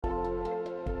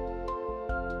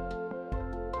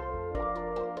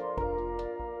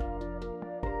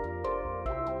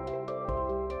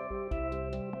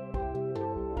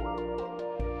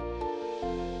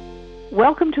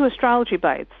Welcome to Astrology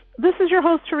Bites. This is your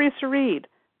host, Teresa Reed,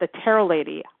 the Tarot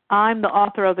Lady. I'm the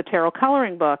author of the Tarot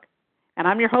Coloring Book, and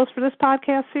I'm your host for this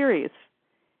podcast series.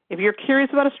 If you're curious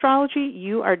about astrology,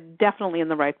 you are definitely in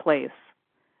the right place.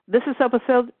 This is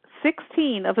episode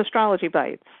 16 of Astrology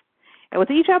Bites. And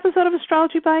with each episode of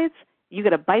Astrology Bites, you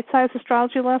get a bite-sized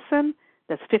astrology lesson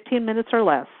that's 15 minutes or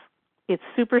less. It's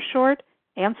super short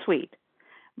and sweet.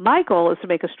 My goal is to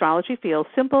make astrology feel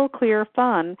simple, clear,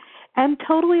 fun, and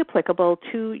totally applicable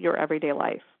to your everyday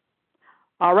life.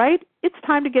 All right, it's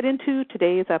time to get into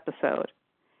today's episode.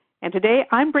 And today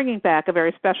I'm bringing back a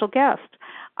very special guest.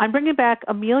 I'm bringing back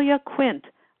Amelia Quint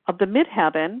of the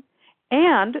Midheaven,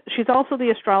 and she's also the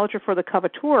astrologer for the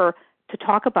Coveteur to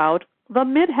talk about the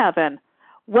Midheaven.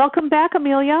 Welcome back,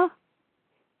 Amelia.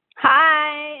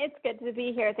 Hi, it's good to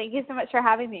be here. Thank you so much for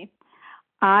having me.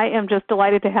 I am just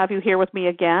delighted to have you here with me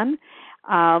again.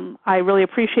 I really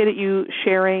appreciated you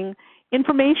sharing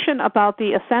information about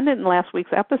the ascendant in last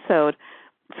week's episode.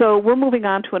 So we're moving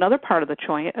on to another part of the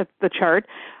chart.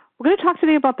 We're going to talk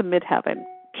today about the Midheaven.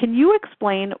 Can you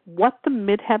explain what the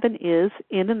Midheaven is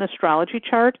in an astrology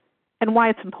chart and why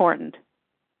it's important?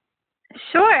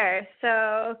 Sure.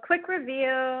 So quick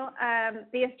review.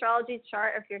 The astrology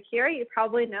chart, if you're here, you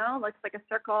probably know, looks like a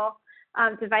circle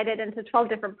divided into 12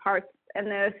 different parts. And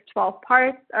those 12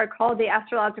 parts are called the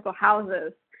astrological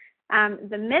houses.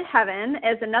 The Midheaven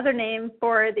is another name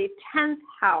for the 10th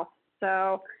house.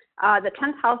 So the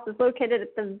 10th house is located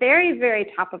at the very,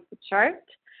 very top of the chart.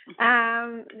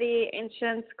 The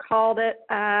ancients called it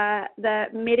the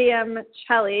medium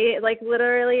celi, like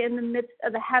literally in the midst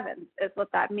of the heavens is what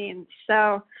that means.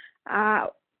 So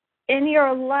in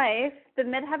your life, the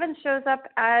Midheaven shows up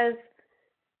as,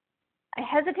 I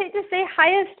hesitate to say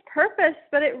highest purpose,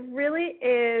 but it really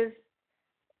is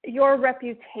your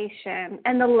reputation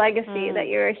and the legacy that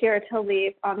you're here to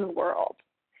leave on the world.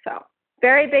 So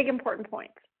very big, important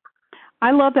point.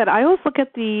 I love that. I always look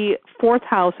at the 4th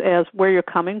house as where you're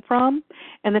coming from,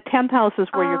 and the 10th house is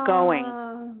where you're going.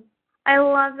 I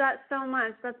love that so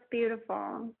much. That's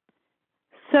beautiful.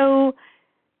 So,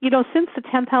 since the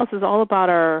 10th house is all about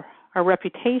our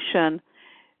reputation,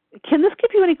 can this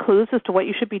give you any clues as to what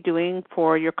you should be doing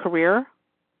for your career?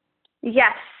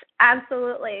 Yes,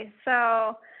 absolutely.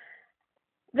 So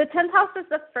the 10th house is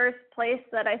the first place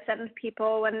that I send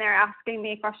people when they're asking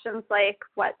me questions like,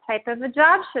 what type of a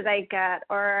job should I get?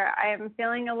 Or I'm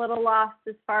feeling a little lost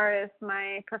as far as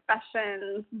my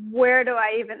profession. Where do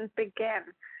I even begin?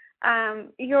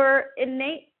 Your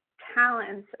innate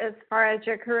talents as far as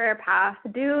your career path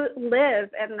do live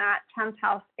in that 10th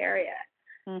house area.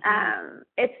 Mm-hmm.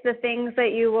 It's the things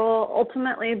that you will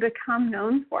ultimately become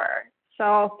known for.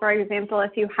 So, for example,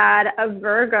 if you had a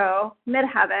Virgo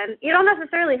Midheaven, you don't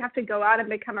necessarily have to go out and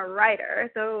become a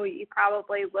writer, though you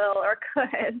probably will or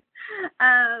could.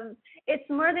 It's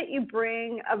more that you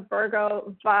bring a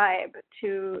Virgo vibe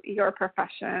to your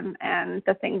profession and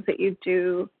the things that you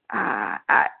do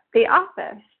at the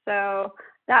office. So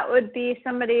that would be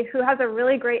somebody who has a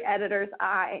really great editor's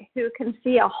eye, who can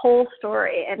see a whole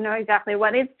story and know exactly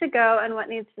what needs to go and what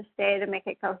needs to stay to make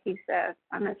it cohesive.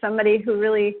 It's somebody who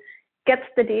really gets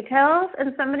the details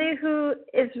and somebody who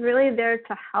is really there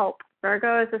to help.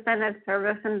 Virgo is a sign of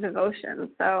service and devotion.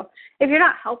 So if you're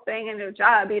not helping in your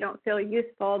job, you don't feel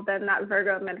useful, then that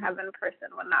Virgo Midheaven person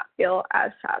would not feel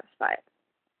as satisfied.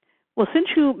 Well, since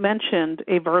you mentioned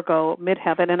a Virgo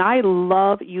Midheaven, and I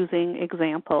love using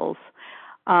examples,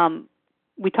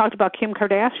 we talked about Kim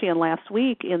Kardashian last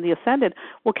week in The Ascendant.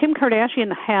 Well, Kim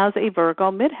Kardashian has a Virgo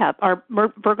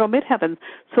Midheaven.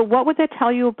 So what would that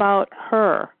tell you about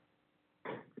her?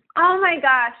 Oh my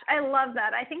gosh, I love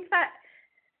that. I think that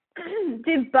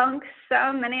debunks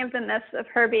so many of the myths of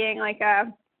her being like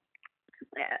a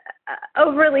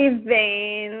overly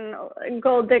vain,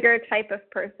 gold digger type of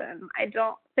person. I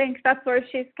don't think that's where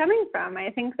she's coming from. I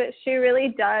think that she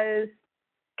really does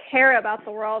care about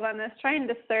the world and is trying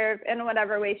to serve in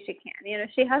whatever way she can.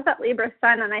 She has that Libra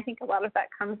sun, and I think a lot of that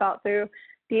comes out through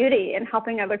beauty and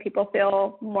helping other people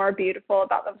feel more beautiful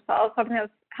about themselves,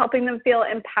 helping them feel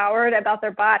empowered about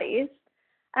their bodies.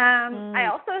 I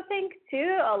also think,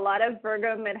 too, a lot of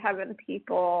Virgo Midheaven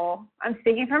people, I'm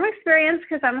speaking from experience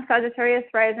because I'm a Sagittarius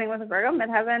rising with a Virgo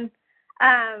Midheaven,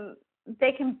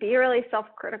 they can be really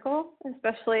self-critical,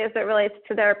 especially as it relates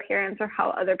to their appearance or how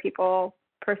other people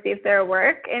perceive their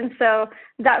work. And so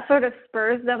that sort of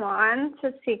spurs them on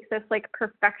to seek this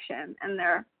perfection in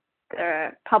their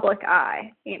public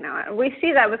eye. We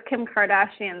see that with Kim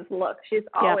Kardashian's look. She's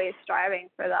always striving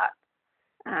for that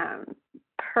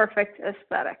perfect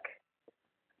aesthetic.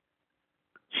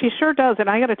 She sure does, and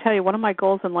I got to tell you, one of my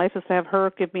goals in life is to have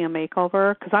her give me a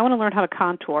makeover because I want to learn how to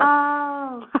contour.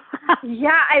 Oh,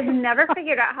 yeah, I've never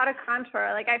figured out how to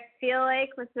contour. Like, I feel like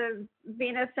with the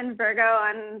Venus and Virgo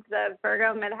on the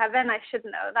Virgo midheaven, I should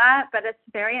know that, but it's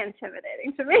very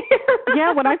intimidating to me.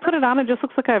 Yeah, when I put it on, it just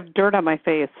looks like I have dirt on my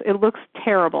face. It looks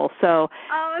terrible. So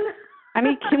Oh, no. I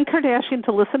need Kim Kardashian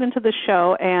to listen into the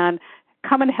show and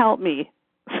come and help me.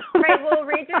 Right, we'll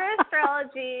read your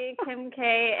astrology, Kim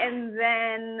K, and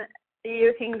then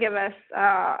you can give us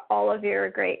all of your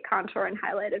great contour and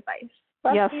highlight advice.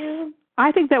 Bless yes, you.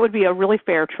 I think that would be a really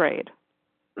fair trade.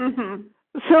 Mm-hmm.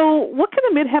 So what can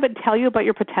the midheaven tell you about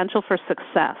your potential for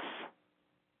success?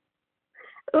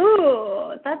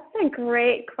 Ooh, that's a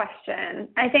great question.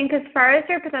 I think as far as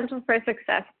your potential for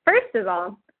success, first of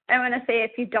all, I want to say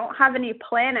if you don't have any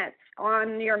planets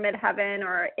on your midheaven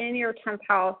or in your 10th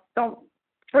house, don't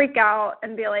freak out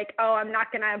and be like, oh, I'm not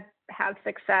going to have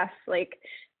success. Like,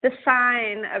 the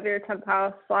sign of your 10th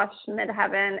house /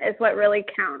 midheaven is what really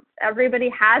counts. Everybody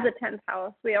has a 10th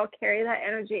house. We all carry that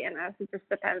energy in us. It just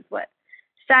depends what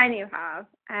sign you have.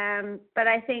 But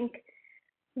I think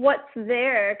what's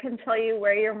there can tell you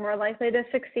where you're more likely to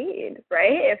succeed,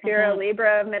 right? If you're a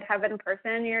Libra midheaven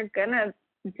person, you're going to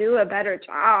do a better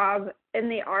job in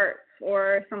the arts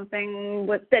or something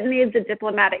that needs a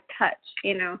diplomatic touch,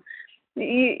 you know.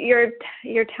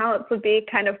 Your talents would be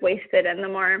kind of wasted in the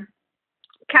more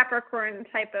Capricorn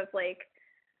type of like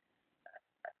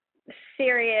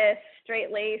serious,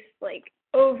 straight-laced, like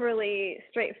overly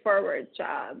straightforward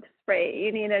jobs, right?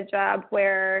 You need a job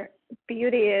where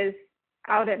beauty is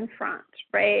out in front,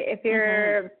 right? If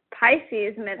you're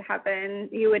Pisces midheaven,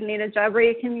 you would need a job where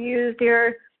you can use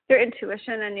your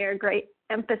intuition and your great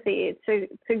empathy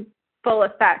to full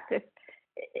effect.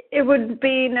 It would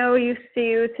be no use to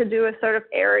you to do a sort of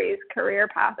Aries career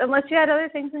path unless you had other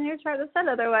things in your chart that said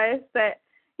otherwise. But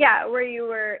yeah, where you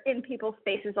were in people's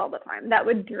faces all the time, that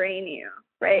would drain you,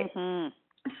 right?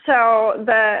 So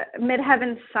the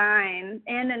midheaven sign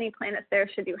and any planets there,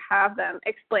 should you have them,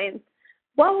 explains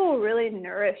what will really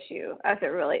nourish you as it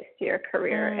relates to your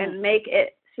career and make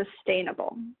it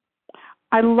sustainable.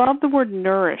 I love the word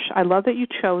nourish. I love that you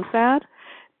chose that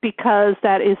because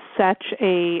that is such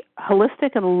a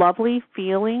holistic and lovely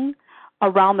feeling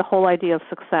around the whole idea of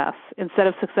success. Instead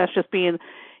of success just being,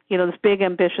 you know, this big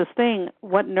ambitious thing,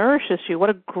 what nourishes you?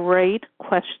 What a great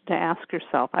question to ask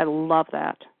yourself. I love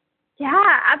that.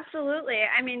 Yeah, absolutely.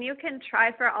 I mean, you can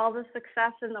try for all the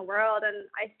success in the world, and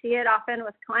I see it often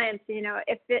with clients, you know,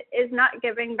 if it is not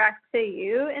giving back to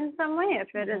you in some way, if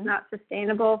it is not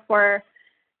sustainable for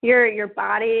your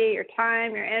body, your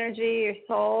time, your energy, your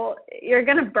soul, you're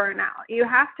going to burn out. You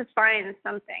have to find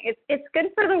something. It's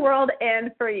good for the world and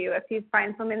for you if you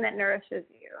find something that nourishes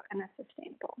you and is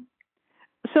sustainable.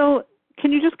 So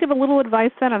can you just give a little advice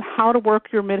then on how to work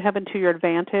your midheaven to your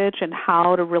advantage and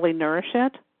how to really nourish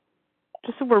it?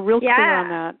 Just so we're real clear on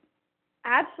that.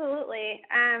 Absolutely.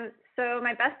 So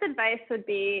my best advice would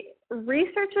be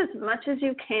research as much as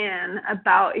you can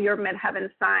about your midheaven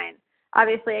sign.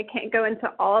 Obviously, I can't go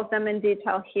into all of them in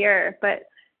detail here, but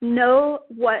know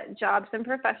what jobs and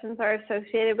professions are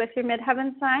associated with your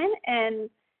midheaven sign. And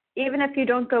even if you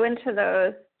don't go into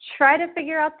those, try to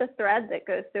figure out the thread that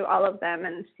goes through all of them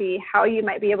and see how you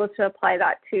might be able to apply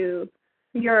that to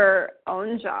your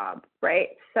own job, right?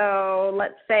 So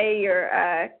let's say you're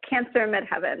a Cancer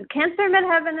midheaven. Cancer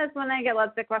midheaven is one I get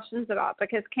lots of questions about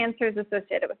because Cancer is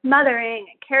associated with mothering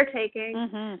and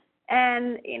caretaking.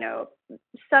 And, you know,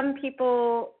 some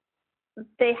people,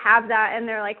 they have that and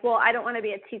they're like, well, I don't want to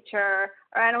be a teacher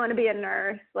or I don't want to be a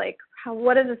nurse. Like,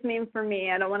 what does this mean for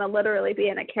me? I don't want to literally be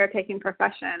in a caretaking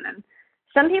profession. And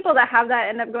some people that have that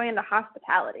end up going into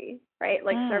hospitality, right?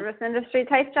 Like service industry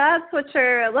type jobs, which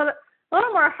are a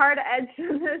little more hard edged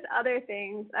than those other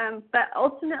things. But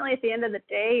ultimately, at the end of the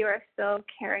day, you are still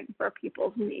caring for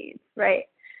people's needs, right?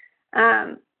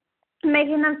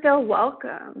 Making them feel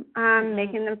welcome,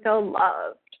 making them feel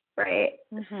loved, right?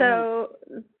 So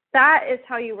that is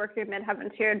how you work your midheaven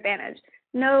to your advantage.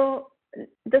 Know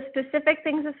the specific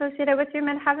things associated with your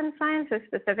midheaven signs, so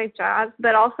specific jobs,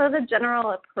 but also the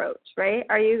general approach, right?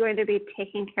 Are you going to be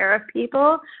taking care of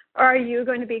people, or are you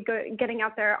going to be getting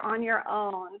out there on your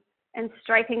own and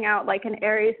striking out like an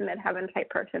Aries midheaven type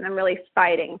person and really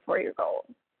fighting for your goals,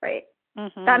 right?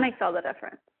 That makes all the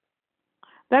difference.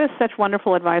 That is such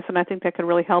wonderful advice, and I think that could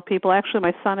really help people. Actually,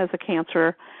 my son is a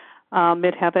Cancer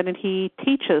midheaven, and he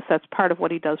teaches. That's part of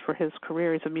what he does for his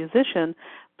career. He's a musician,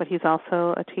 but he's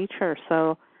also a teacher.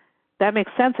 So that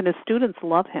makes sense, and his students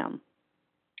love him.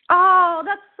 Oh,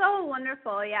 that's so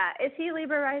wonderful. Yeah. Is he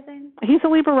Libra rising? He's a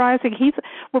Libra rising.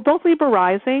 We're both Libra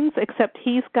risings, except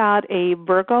he's got a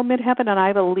Virgo midheaven and I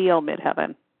have a Leo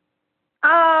midheaven.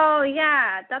 Oh,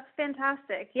 yeah, that's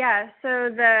fantastic. Yeah, so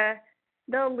the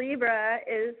Libra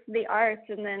is the arts,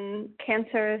 and then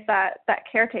Cancer is that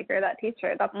caretaker, that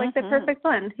teacher. That's like the perfect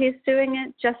blend. He's doing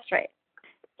it just right.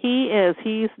 He is.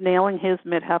 He's nailing his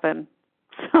midheaven.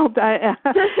 So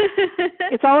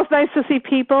it's always nice to see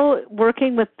people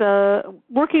working with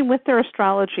their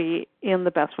astrology in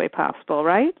the best way possible,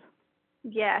 right?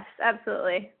 Yes,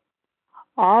 absolutely.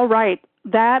 All right.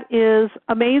 That is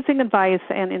amazing advice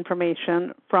and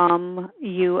information from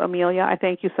you, Amelia. I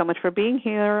thank you so much for being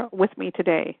here with me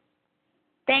today.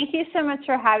 Thank you so much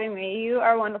for having me. You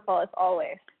are wonderful as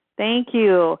always. Thank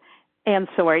you. And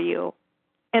so are you.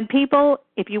 And people,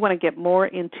 if you want to get more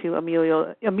into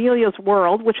Amelia's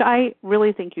world, which I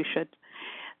really think you should,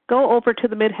 go over to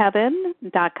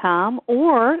themidheaven.com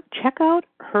or check out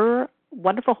her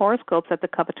wonderful horoscopes at the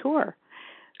Coveteur.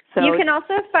 So you can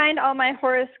also find all my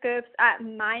horoscopes at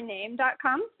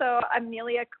myname.com, so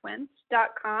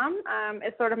ameliaquint.com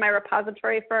is sort of my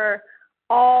repository for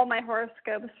all my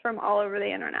horoscopes from all over the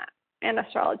internet and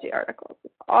astrology articles.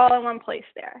 It's all in one place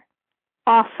there.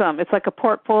 Awesome. It's like a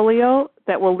portfolio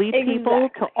that will lead people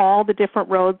to all the different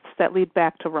roads that lead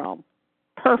back to Rome.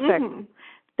 Perfect.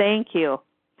 Thank you.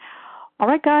 All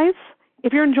right, guys,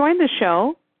 if you're enjoying the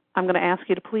show, I'm going to ask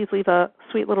you to please leave a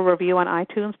sweet little review on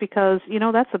iTunes because,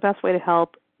 that's the best way to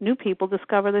help new people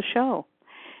discover the show.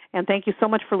 And thank you so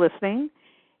much for listening.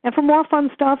 And for more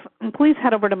fun stuff, please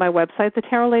head over to my website,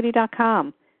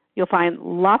 thetarotlady.com. You'll find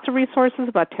lots of resources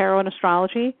about tarot and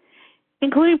astrology,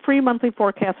 including free monthly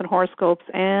forecasts and horoscopes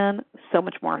and so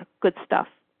much more good stuff.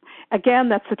 Again,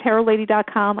 that's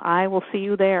thetarotlady.com. I will see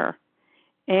you there.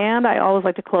 And I always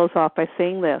like to close off by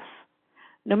saying this.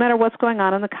 No matter what's going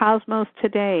on in the cosmos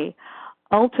today,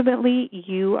 ultimately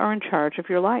you are in charge of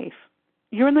your life.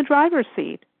 You're in the driver's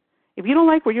seat. If you don't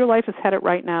like where your life is headed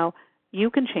right now,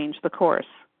 you can change the course.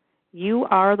 You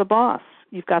are the boss.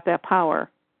 You've got that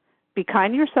power. Be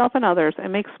kind to yourself and others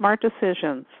and make smart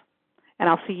decisions. And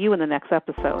I'll see you in the next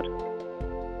episode.